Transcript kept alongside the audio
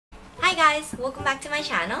Hi guys! Welcome back to my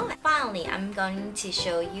channel. Finally, I'm going to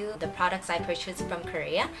show you the products I purchased from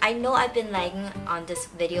Korea. I know I've been lagging on this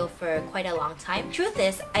video for quite a long time. Truth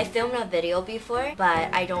is, I filmed a video before,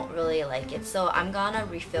 but I don't really like it, so I'm gonna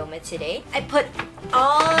refilm it today. I put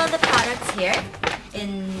all the products here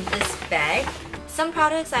in this bag. Some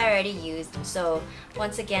products I already used, so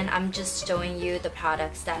once again, I'm just showing you the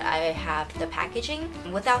products that I have the packaging.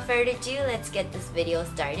 Without further ado, let's get this video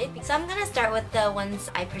started. So I'm gonna start with the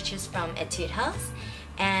ones I purchased from Etude House.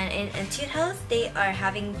 And in Etude House, they are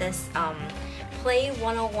having this Play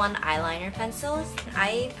 101 eyeliner pencils.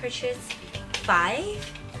 I purchased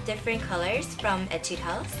 5 different colors from Etude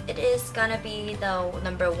House. It is gonna be the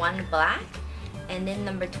number 1 black, and then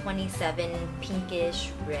number 27 pinkish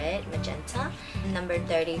red magenta, number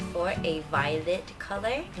 34 a violet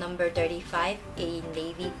color, number 35 a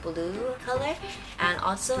navy blue color, and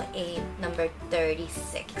also a number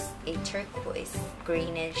 36 a turquoise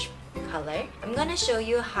greenish color. I'm gonna show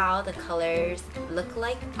you how the colors look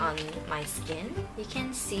like on my skin. You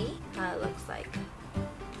can see how it looks like.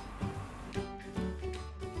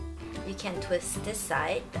 You can twist this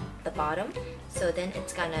side, the bottom, so then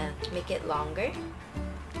it's gonna make it longer.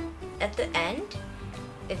 At the end,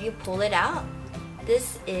 if you pull it out,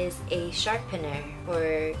 this is a sharpener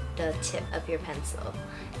for the tip of your pencil.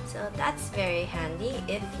 So that's very handy.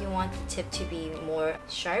 If you want the tip to be more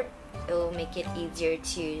sharp, it will make it easier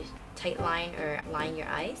to tight line or line your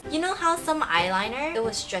eyes. You know how some eyeliner, it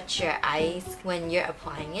will stretch your eyes when you're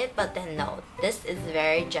applying it, but then no, this is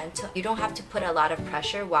very gentle. You don't have to put a lot of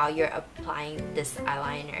pressure while you're applying this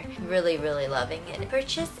eyeliner. Really loving it. I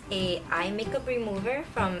purchased a eye makeup remover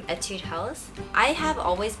from Etude House. I have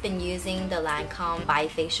always been using the Lancome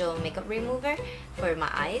bifacial makeup remover for my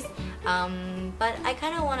eyes, but I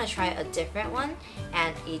kind of want to try a different one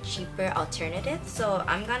and a cheaper alternative, so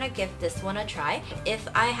I'm gonna give this one a try. If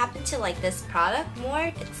I happen to like this product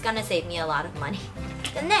more, it's gonna save me a lot of money.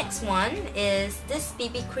 The next one is this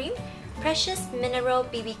BB cream, Precious Mineral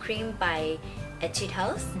BB Cream by Etude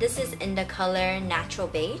House. This is in the color Natural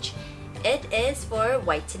Beige. It is for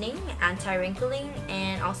whitening, anti-wrinkling,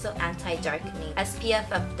 and also anti-darkening.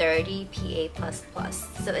 SPF of 30 PA++.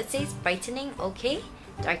 So it says brightening okay,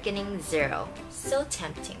 darkening 0. So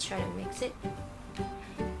tempting. Try to mix it.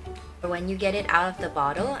 When you get it out of the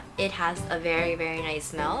bottle, it has a very nice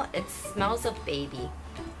smell. It smells of baby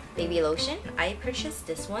lotion. I purchased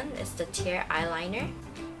this one. It's the Tear eyeliner.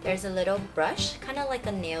 There's a little brush, kind of like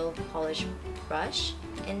a nail polish brush,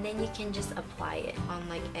 and then you can just apply it on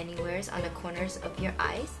like anywhere on the corners of your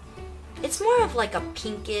eyes. It's more of like a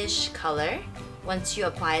pinkish color once you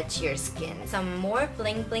apply it to your skin. Some more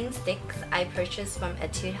bling sticks I purchased from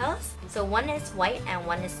Etude House. So one is white and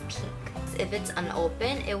one is pink. If it's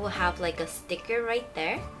unopened, it will have like a sticker right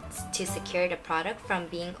there to secure the product from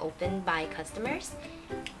being opened by customers.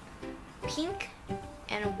 Pink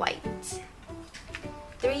and white.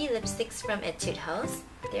 3 lipsticks from Etude House.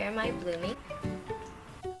 They're my blooming.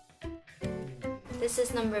 This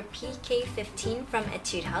is number PK15 from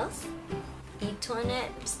Etude House. Etude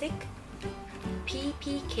lipstick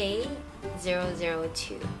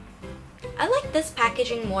PPK002. I like this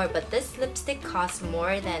packaging more, but this lipstick costs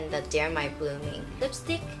more than the Dare My Blooming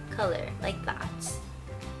lipstick color, like that.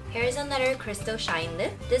 Here's another Crystal Shine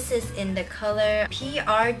Lip. This is in the color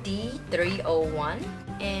PRD301,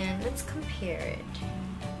 and let's compare it.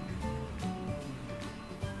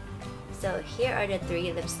 So here are the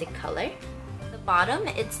 3 lipstick color. The bottom,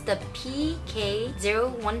 it's the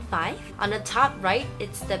PK015. On the top right,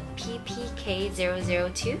 it's the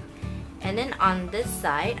PPK002. And then on this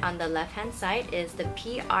side, on the left hand side, is the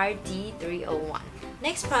PRD301.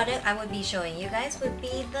 Next product I would be showing you guys would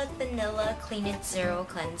be the Banilla Clean It Zero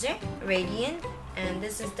Cleanser Radiant. And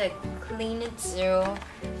this is the Clean It Zero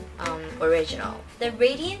Original. The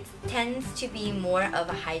Radiant tends to be more of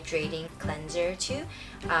a hydrating cleanser too,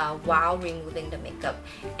 while removing the makeup.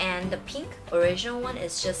 And the pink original one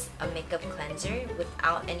is just a makeup cleanser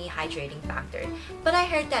without any hydrating factor. But I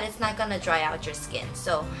heard that it's not gonna dry out your skin,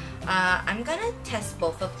 so I'm gonna test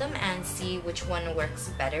both of them and see which one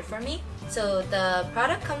works better for me. So the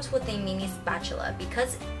product comes with a mini spatula.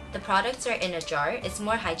 Because the products are in a jar, it's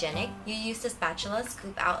more hygienic. You use the spatula,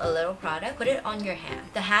 scoop out a little product, put it on your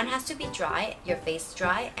hand. The hand has to be dry, your face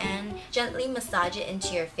dry, and gently massage it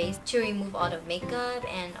into your face to remove all the makeup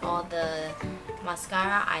and all the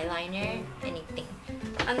mascara, eyeliner, anything.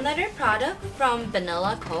 Another product from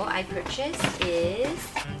Banilla Co I purchased is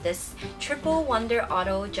this Triple Wonder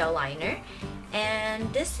Auto Gel Liner.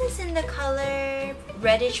 And this is in the color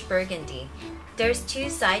reddish burgundy. There's 2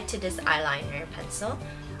 sides to this eyeliner pencil.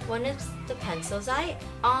 One is the pencil side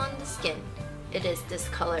on the skin, it is this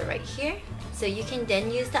color right here. So you can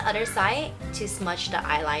then use the other side to smudge the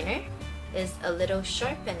eyeliner. Is a little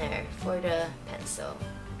sharpener for the pencil.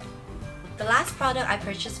 The last product I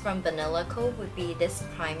purchased from Banilla Co would be this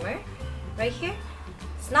primer right here.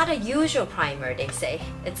 It's not a usual primer, they say.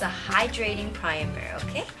 It's a hydrating primer,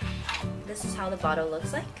 okay? This is how the bottle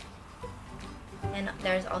looks like. And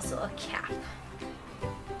there's also a cap.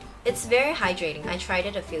 It's very hydrating. I tried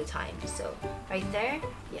it a few times. So right there,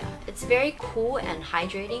 yeah, it's very cool and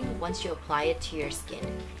hydrating once you apply it to your skin.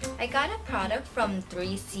 I got a product from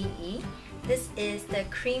 3CE. This is the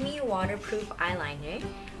creamy waterproof eyeliner,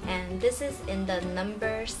 and this is in the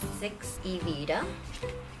number 6 Evita.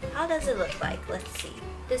 How does it look like? Let's see.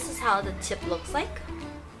 This is how the tip looks like.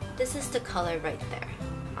 This is the color right there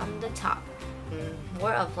on the top.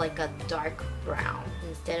 More of like a dark brown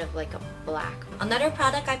instead of like a black. Another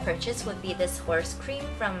product I purchased would be this horse cream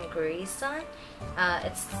from Gurisan.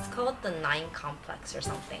 It's called the 9 Complex or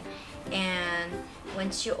something. And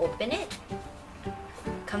once you open it,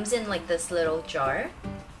 comes in like this little jar.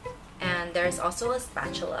 And there's also a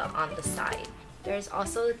spatula on the side. There's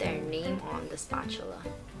also their name on the spatula.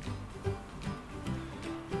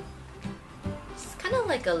 It's kind of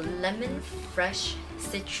like a lemon fresh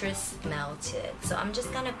citrus smell to it. So I'm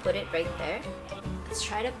just gonna put it right there. Let's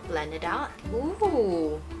try to blend it out.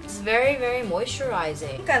 Ooh, it's very, very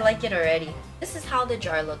moisturizing. I think I like it already. This is how the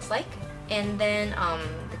jar looks like. And then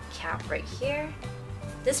the cap right here.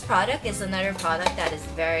 This product is another product that is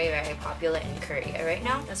very, very popular in Korea right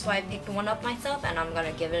now. That's why I picked one up myself and I'm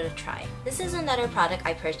gonna give it a try. This is another product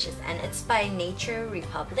I purchased and it's by Nature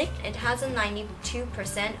Republic. It has a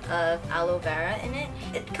 92% of aloe vera in it.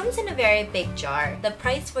 It comes in a very big jar. The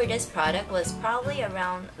price for this product was probably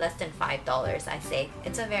around less than $5, I say.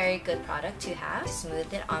 It's a very good product to have.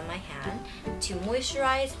 Smooth it on my hand to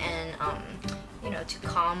moisturize and you know, to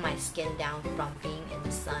calm my skin down from being in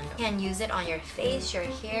the sun. You can use it on your face, your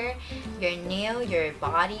hair, your nail, your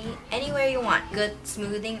body, anywhere you want. Good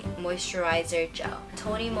smoothing moisturizer gel.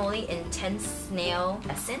 Tony Moly Intense Nail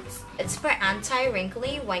Essence. It's for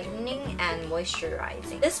anti-wrinkly, whitening, and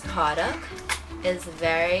moisturizing. This product is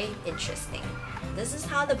very interesting. This is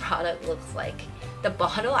how the product looks like. The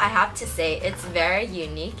bottle, I have to say, it's very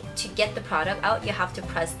unique. To get the product out, you have to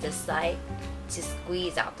press this side to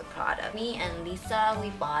squeeze out the product. Me and Lisa, we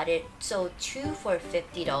bought it. So 2 for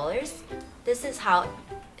 $50. This is how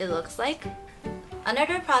it looks like.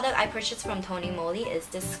 Another product I purchased from Tony Moly is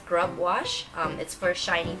this scrub wash. It's for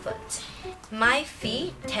shiny foot. My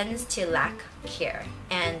feet tends to lack care,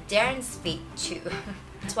 and Darren's feet too.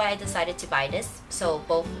 That's why I decided to buy this, so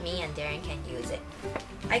both me and Darren can use it.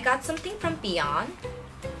 I got something from Beyond.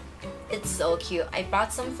 It's so cute. I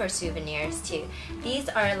bought some for souvenirs too. These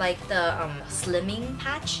are like the slimming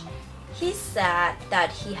patch. He's sad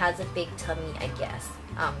that he has a big tummy, I guess.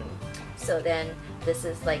 So then this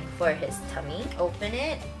is like for his tummy. Open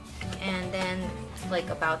it, and then it's like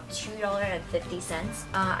about $2.50.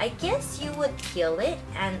 I guess you would peel it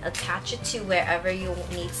and attach it to wherever you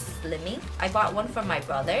need slimming. I bought one for my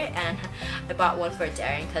brother and I bought one for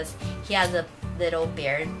Darren because he has a little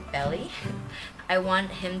bear belly. I want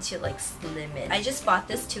him to like slim it. I just bought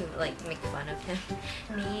this to like make fun of him.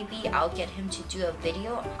 Maybe I'll get him to do a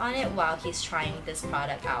video on it while he's trying this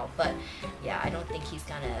product out. But yeah, I don't think he's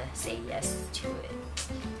gonna say yes to it.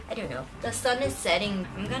 I don't know. The sun is setting.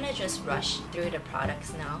 I'm gonna just rush through the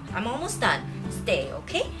products now. I'm almost done. Stay,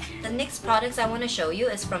 okay? The next products I want to show you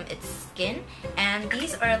is from It'sSkin. And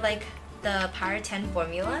these are like the Power 10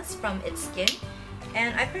 formulas from It'sSkin.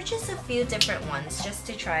 And I purchased a few different ones just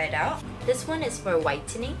to try it out. This one is for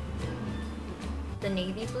whitening. The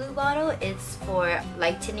navy blue bottle is for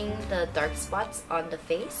lightening the dark spots on the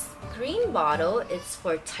face. Green bottle is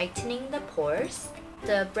for tightening the pores.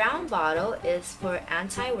 The brown bottle is for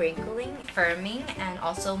anti-wrinkling, firming, and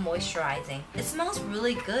also moisturizing. It smells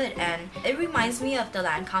really good and it reminds me of the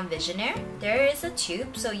Lancome Visionaire. There is a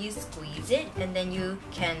tube, so you squeeze it and then you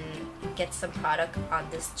can get some product on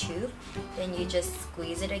this tube. Then you just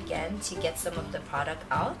squeeze it again to get some of the product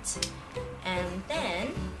out. And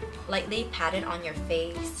then lightly pat it on your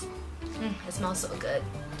face. It smells so good.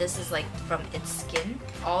 This is like from It'sSkin.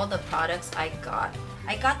 All the products I got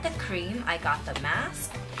the cream, I got the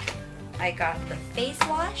mask, I got the face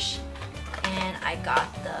wash, and I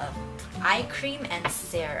got the eye cream and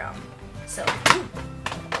serum. So,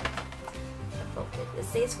 it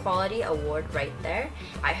says quality award right there.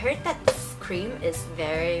 I heard that this cream is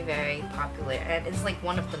very, very popular and it's like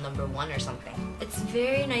one of the #1 or something. It's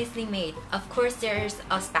very nicely made. Of course, there's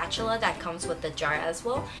a spatula that comes with the jar as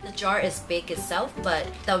well. The jar is big itself, but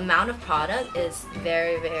the amount of product is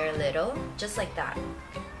very, very little, just like that.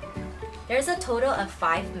 There's a total of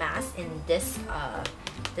 5 masks in this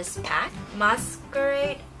pack.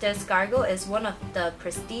 Masquerade Descargo is one of the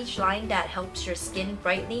prestige line that helps your skin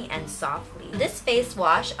brightly and softly. This face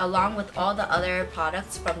wash, along with all the other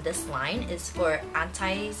products from this line, is for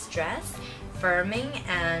anti-stress, firming,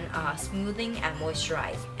 and smoothing and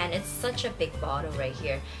moisturize. And it's such a big bottle right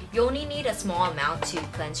here. You only need a small amount to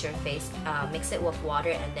cleanse your face. Mix it with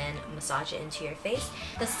water and then massage it into your face.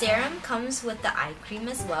 The serum comes with the eye cream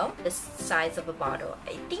as well, this size of a bottle.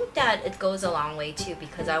 I think that it goes a long way too,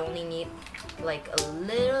 because I only need like a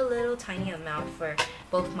little tiny amount for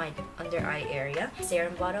both my under eye area.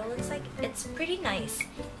 Serum bottle looks like it's pretty nice.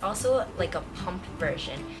 Also like a pump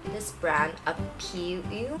version. This brand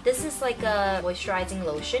Appeal. This is like a moisturizing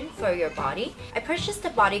lotion for your body. I purchased the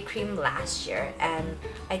body cream last year and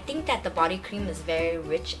I think that the body cream is very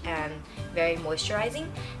rich and very moisturizing.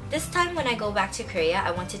 This time when I go back to Korea,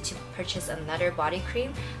 I wanted to purchase another body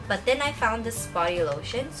cream, but then I found this body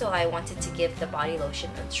lotion, so I wanted to give the body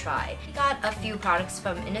lotion a try. I got a few products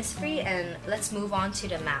from Innisfree, and let's move on to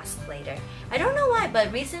the mask later. I don't know why,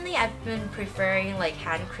 but recently I've been preferring like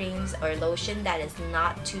hand creams or lotion that is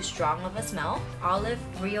not too strong of a smell. Olive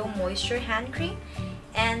Real Moisture hand cream.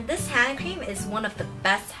 And this hand cream is one of the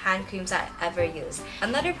best hand creams I ever used.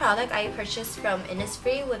 Another product I purchased from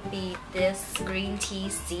Innisfree would be this green tea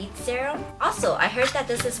seed serum. Also, I heard that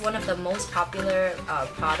this is one of the most popular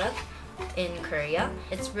product in Korea.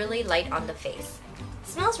 It's really light on the face.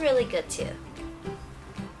 Smells really good too.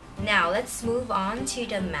 Now let's move on to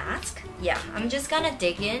the mask. Yeah, I'm just gonna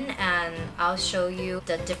dig in and I'll show you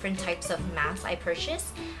the different types of masks I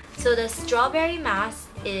purchased. So the strawberry mask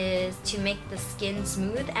is to make the skin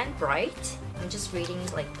smooth and bright. I'm just reading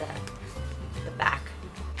like the back.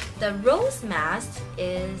 The rose mask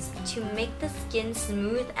is to make the skin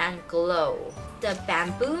smooth and glow. The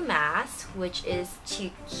bamboo mask, which is to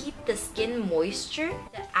keep the skin moisture.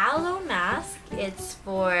 The aloe mask is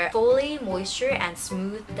for fully moisture and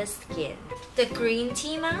smooth the skin. The green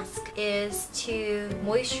tea mask is to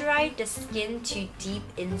moisturize the skin to deep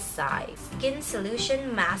inside. Skin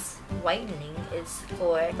solution mask whitening is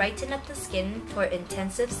for brighten up the skin for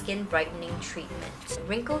intensive skin brightening treatment.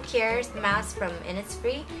 Wrinkle care mask from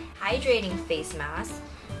Innisfree. Hydrating face mask.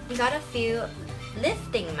 We got a few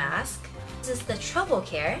lifting masks. This is the Trouble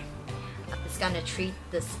Care. It's gonna treat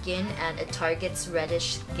the skin and it targets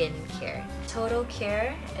reddish skin care. Total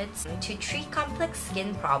Care, it's to treat complex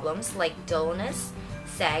skin problems like dullness,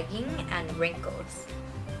 sagging, and wrinkles.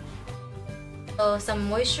 So some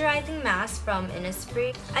moisturizing mask from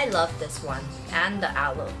Innisfree. I love this one and the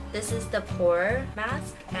aloe. This is the pore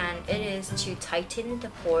mask and it is to tighten the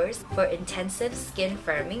pores for intensive skin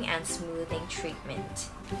firming and smoothing treatment.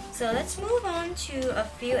 So let's move on to a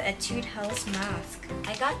few Etude House masks.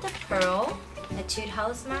 I got the Pearl Etude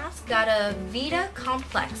House mask, got a Vita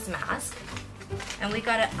Complex mask, and we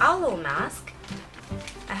got an aloe mask.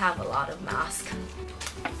 I have a lot of masks.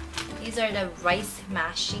 These are the rice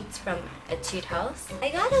mask sheets from Etude House. I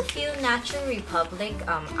got a few Natural Republic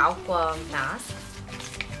Aqua masks.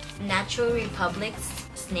 Natural Republic's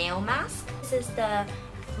Snail mask. This is the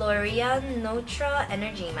Florian Neutra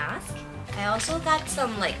Energy mask. I also got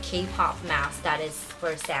some like K-pop mask that is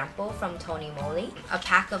for sample from Moly. A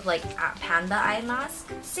pack of like panda eye mask.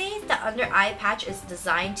 Says the under eye patch is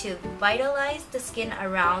designed to vitalize the skin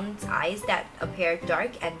around eyes that appear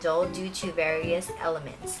dark and dull due to various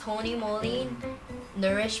elements. Moly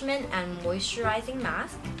Nourishment and Moisturizing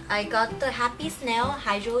Mask. I got the Happy Snail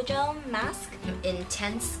Hydrogel Mask.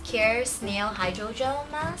 Intense Care Snail Hydrogel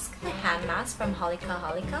Mask. The hand mask from Holika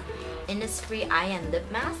Holika. Innisfree Eye and Lip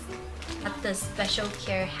Mask. Got the Special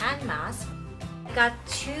Care Hand Mask. I got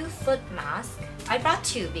 2 foot masks. I brought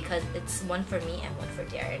 2 because it's one for me and one for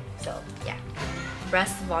Darren. So yeah.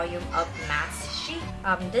 Breast Volume Up Mask Sheet.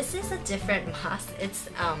 This is a different mask. It's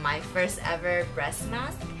my first ever breast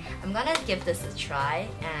mask. I'm gonna give this a try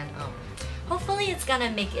and hopefully it's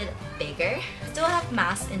gonna make it bigger. Still have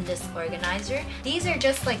masks in this organizer. These are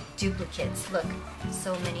just like duplicates. Look,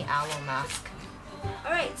 so many aloe masks.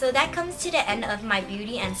 Alright, so that comes to the end of my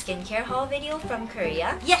beauty and skincare haul video from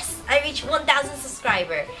Korea. Yes, I reached 1,000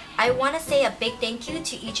 subscribers. I want to say a big thank you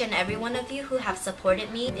to each and every one of you who have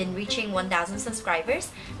supported me in reaching 1,000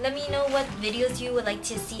 subscribers. Let me know what videos you would like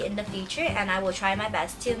to see in the future and I will try my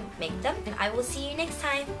best to make them. And I will see you next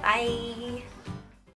time. Bye!